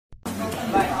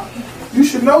You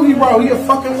should know he raw. He a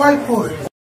fucking white boy.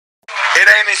 It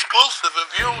ain't exclusive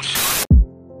if you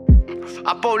don't.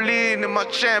 I pour lean in my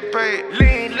champagne.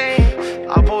 Lean, lean.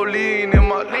 I pour lean in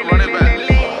my lean, run it back.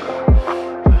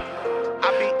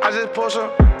 I just pour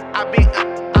some.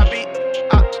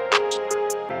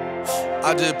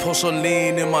 I just pour some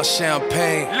lean in my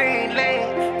champagne. Lean,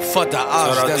 lean. Fuck the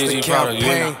odds, that's the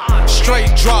campaign.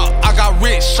 Straight drop, I got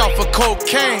rich off of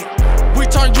cocaine. We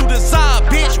turn you to Zod,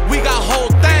 bitch, we got whole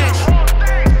things.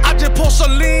 I just pour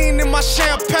some lean in my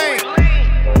champagne.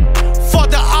 Fuck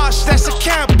the odds, that's a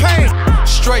campaign.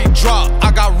 Straight drop,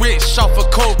 I got rich off of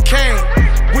cocaine.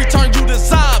 We turn you to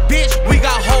Zod, bitch, we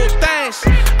got whole things.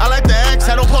 I like the X,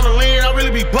 I don't pour the lean, I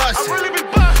really be bustin'.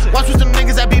 Watch with them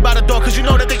niggas that be by the door, cause you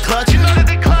know that they clutch.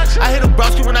 I hit a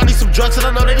browski when I need some drugs, and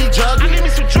I know that he jug.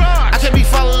 I can't be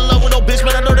falling in love with no bitch,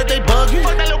 but I know that they bug you.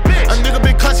 A nigga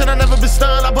been clutchin', I never been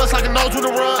stunned. I bust like a nose with a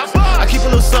run. I keep a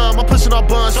little sum, I'm pushing all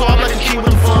buns, so I'm like a key with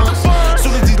the funds.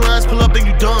 Soon as these lines pull up, then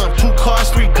you done. 2 cars,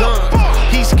 3 guns.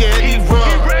 He scared, he run.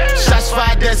 Shots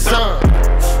fired, that son.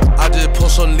 I just pour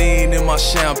some lean in my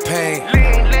champagne.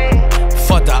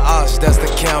 Fuck the odds, that's the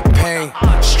campaign.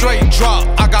 Straight drop,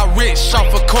 I got rich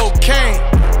off of cocaine.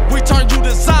 We turn you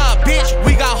to Zod, bitch,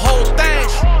 we got whole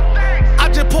things. I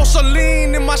just pour some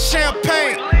lean in my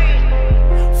champagne.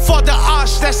 Fuck the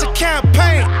odds, that's a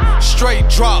campaign. Straight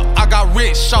drop, I got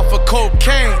rich off of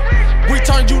cocaine. We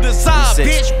turn you to Zod,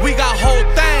 bitch, we got whole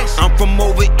things. I'm from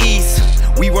over east,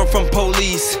 we run from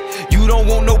police. You don't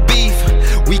want no beef,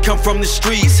 we come from the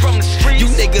streets. You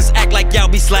niggas act like y'all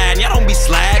be sliding, y'all don't be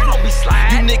sliding.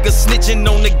 You niggas snitching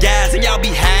on the guys and y'all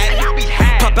be hiding.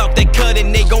 Pop out that cut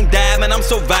and they gon' die, man, I'm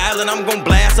so violent. I'm gon'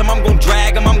 blast them, I'm gon'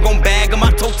 drag them, I'm gon' bag them,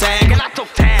 I toe tag.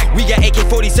 We got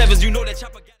AK-47s, you know that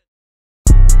chopper got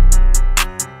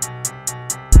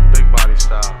Big body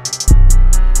style.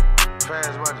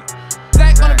 Fast money.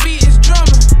 Zach on the beat is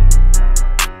drumming.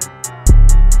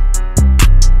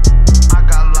 I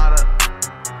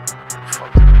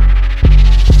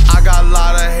got a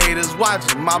lot of haters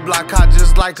watching. My block hot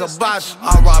just like a botch.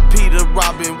 R.I.P. to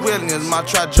Robin Williams. My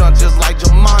trap jump just like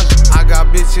Jumanji. I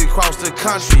got bitches across the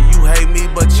country. You hate me,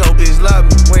 but your bitch love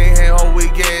me. We ain't here, ho, we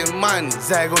getting money.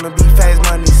 Zach on the beat, fast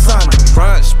money, son.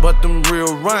 Brunch, but them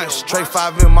real runch. Straight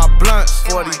 5 in my blunts.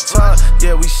 40 tuck,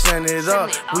 yeah, we send it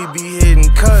up. We be hitting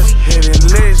cuts, hitting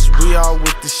lists. We all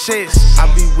with the shits. I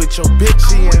be with your bitch,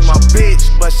 she ain't my bitch,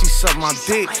 but she suck my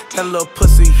dick. That little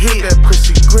pussy hit, that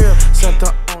pussy grill.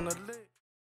 Something